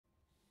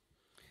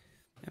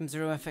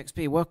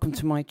M0FXB, welcome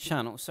to my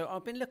channel. So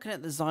I've been looking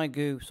at the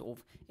Xiegu sort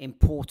of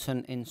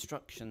important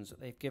instructions that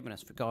they've given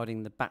us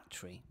regarding the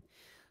battery.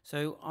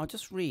 So I'll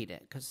just read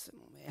it because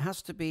it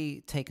has to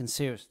be taken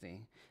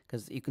seriously,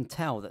 because you can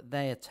tell that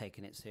they are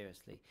taking it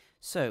seriously.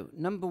 So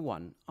number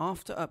 1,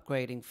 after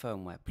upgrading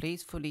firmware,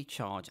 please fully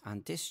charge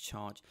and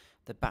discharge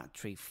the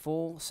battery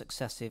 4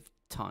 successive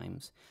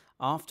times,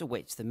 after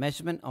which the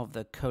measurement of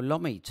the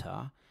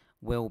coulometer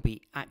will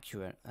be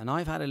accurate. And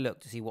I've had a look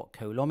to see what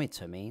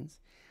coulometer means.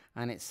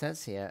 And it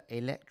says here,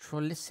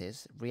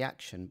 electrolysis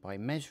reaction by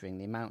measuring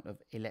the amount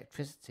of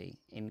electricity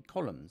in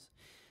columns.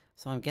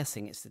 So I'm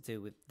guessing it's to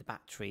do with the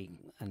battery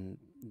and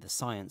the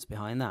science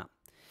behind that.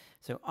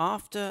 So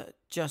after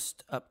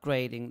just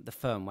upgrading the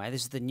firmware,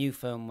 this is the new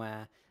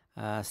firmware,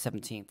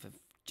 17th of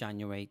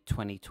January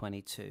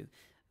 2022.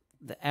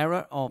 The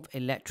error of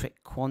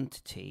electric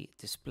quantity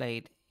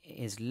displayed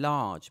is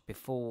large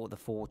before the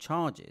 4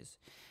 charges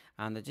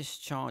and the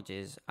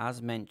discharges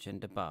as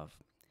mentioned above.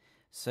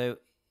 So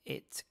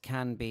it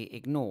can be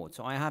ignored.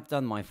 So I have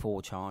done my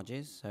 4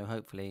 charges, so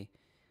hopefully,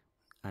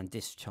 and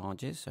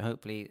discharges, so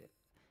hopefully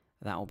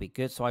that will be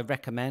good. So I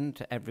recommend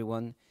to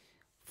everyone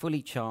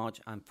fully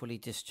charge and fully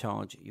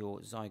discharge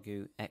your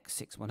Xiegu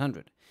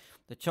X6100.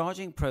 The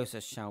charging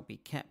process shall be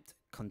kept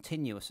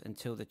continuous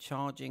until the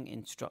charging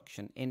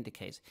instruction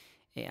indicates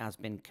it has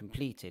been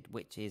completed,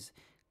 which is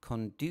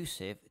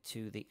conducive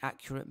to the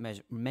accurate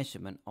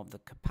measurement of the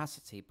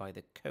capacity by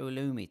the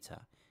coulometer,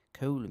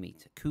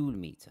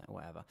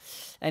 whatever.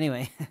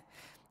 Anyway,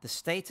 the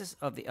status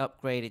of the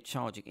upgraded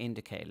charging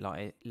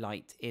indicator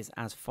light is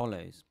as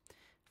follows.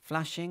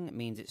 Flashing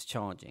means it's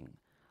charging.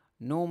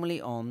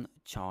 Normally on,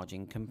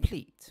 charging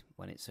complete.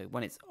 When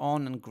it's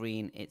on and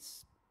green,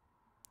 it's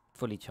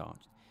fully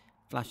charged.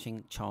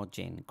 Flashing,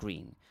 charging,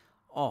 green.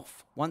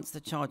 Off, once the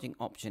charging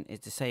option is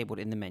disabled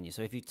in the menu.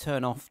 So if you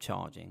turn off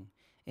charging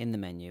in the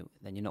menu,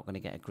 then you're not going to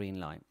get a green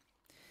light.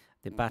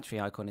 The battery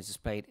icon is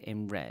displayed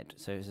in red.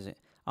 So it says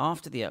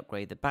after the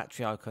upgrade, the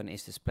battery icon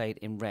is displayed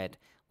in red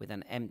with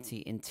an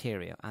empty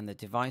interior, and the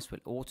device will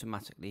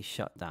automatically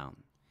shut down.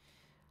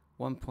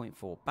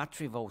 1.4.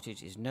 Battery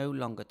voltage is no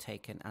longer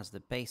taken as the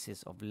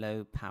basis of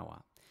low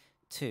power.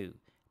 2.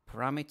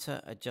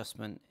 Parameter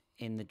adjustment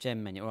in the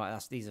gem menu. All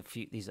right, these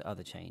are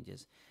other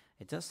changes.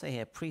 It does say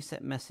here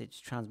preset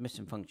message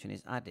transmission function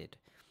is added,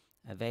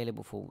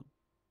 available for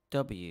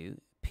W,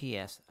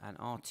 PS, and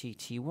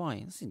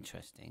RTTY. That's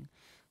interesting.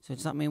 So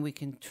does that mean we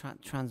can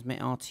transmit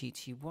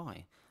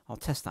RTTY? I'll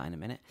test that in a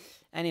minute.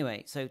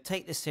 Anyway, so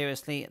take this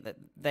seriously. That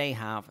they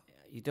have.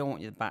 You don't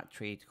want your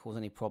battery to cause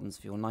any problems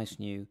for your nice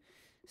new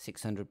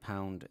 £600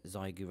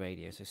 Xiegu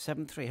radio. So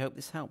 7.3. Hope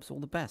this helps. All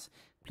the best.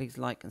 Please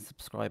like and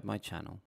subscribe my channel.